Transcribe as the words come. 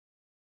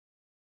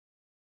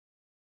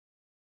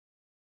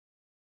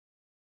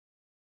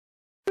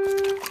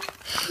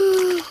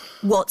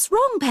What's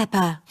wrong,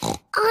 Peppa?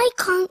 I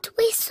can't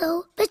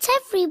whistle, but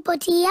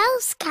everybody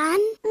else can.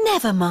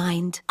 Never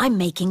mind. I'm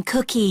making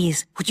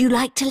cookies. Would you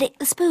like to lick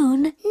the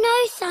spoon? No,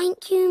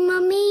 thank you,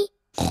 Mummy.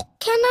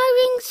 Can I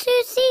ring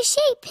Susie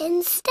Sheep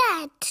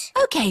instead?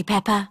 OK,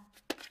 Peppa.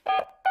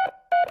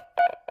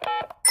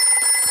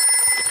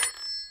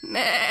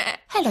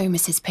 Hello,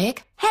 Mrs.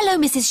 Pig. Hello,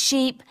 Mrs.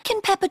 Sheep. Can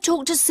Peppa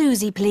talk to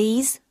Susie,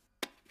 please?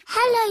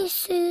 Hello,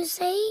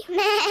 Susie.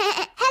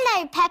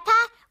 Hello, Peppa.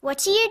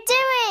 What are you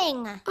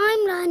doing?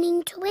 I'm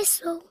learning to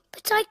whistle,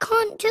 but I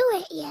can't do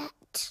it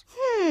yet.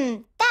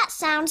 That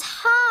sounds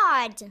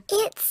hard.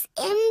 It's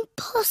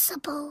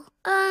impossible.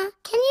 Can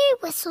you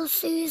whistle,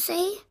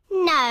 Susie?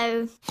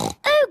 No.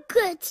 Oh,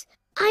 good.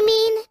 I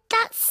mean,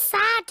 that's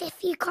sad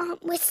if you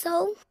can't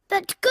whistle,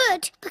 but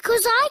good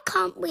because I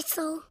can't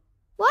whistle.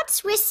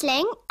 What's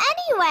whistling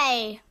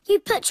anyway?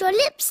 You put your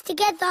lips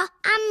together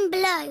and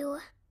blow.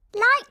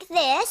 Like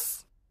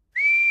this?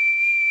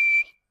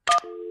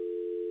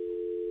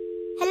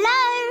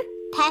 Hello,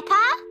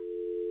 Peppa?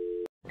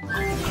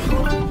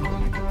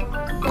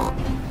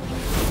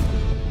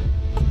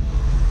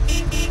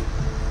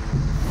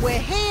 We're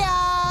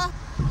here!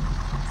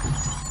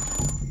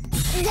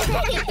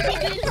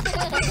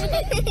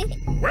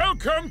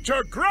 Welcome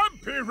to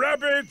Grumpy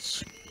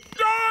Rabbit's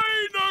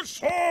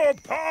Dinosaur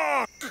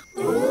Park!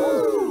 Are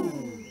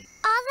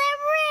there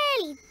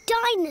really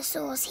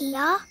dinosaurs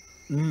here?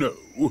 No,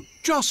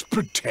 just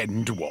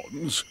pretend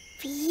ones.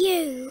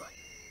 Phew.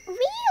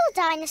 Real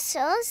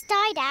dinosaurs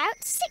died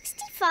out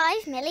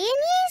 65 million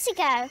years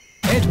ago.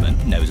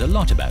 Edmund knows a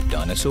lot about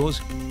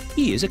dinosaurs.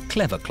 He is a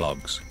clever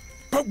clogs.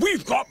 But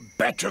we've got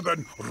better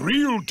than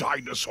real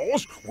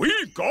dinosaurs.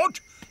 We've got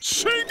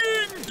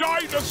singing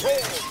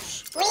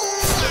dinosaurs! We are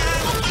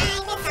the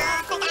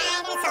dinosaurs, the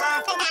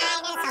dinosaurs, the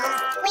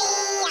dinosaurs. We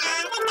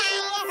are the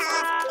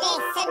dinosaurs.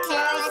 Listen to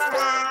us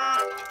roar.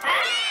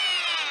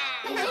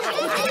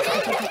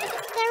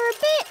 They're a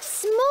bit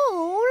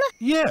small.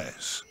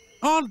 Yes.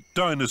 Aren't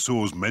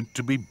dinosaurs meant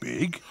to be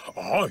big?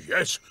 Ah,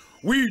 yes.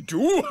 We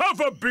do have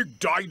a big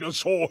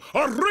dinosaur,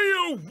 a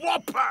real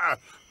whopper.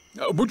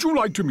 Would you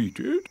like to meet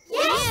it?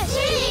 Yes,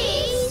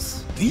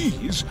 please.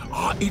 These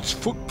are its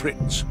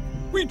footprints.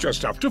 We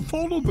just have to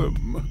follow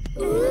them.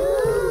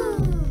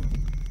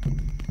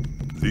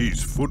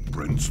 These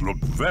footprints look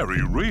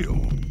very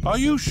real. Are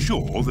you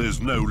sure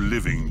there's no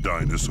living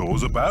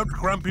dinosaurs about,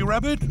 Grumpy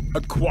Rabbit?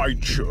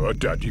 Quite sure,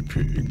 Daddy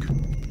Pig.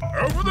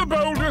 Over the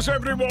boulders,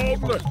 everyone!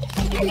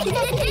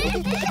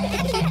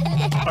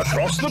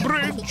 Across the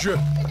bridge!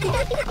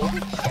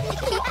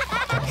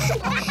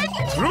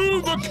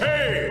 Through the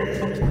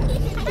cave!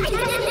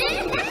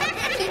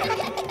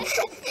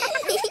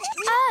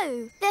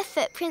 Oh, their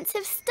footprints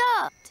have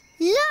stopped.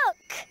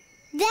 Look!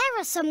 There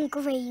are some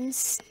green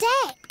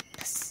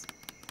steps.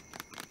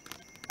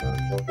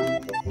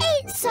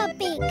 It's a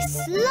big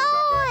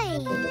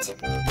slide!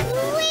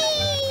 Whee!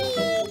 Whee!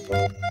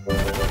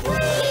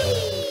 Whee!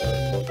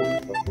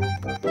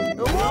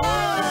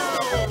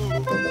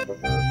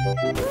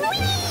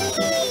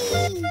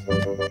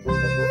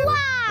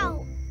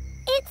 Wow!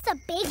 It's a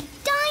big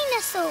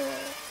dinosaur!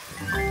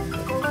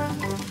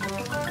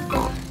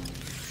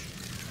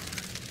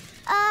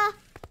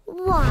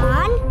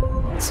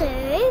 1,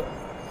 2,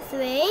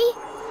 3,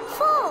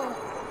 4.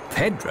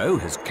 Pedro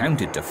has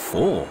counted to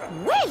 4.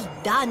 Well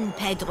done,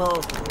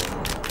 Pedro.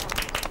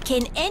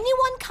 Can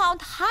anyone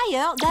count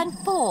higher than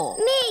 4?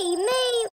 Me!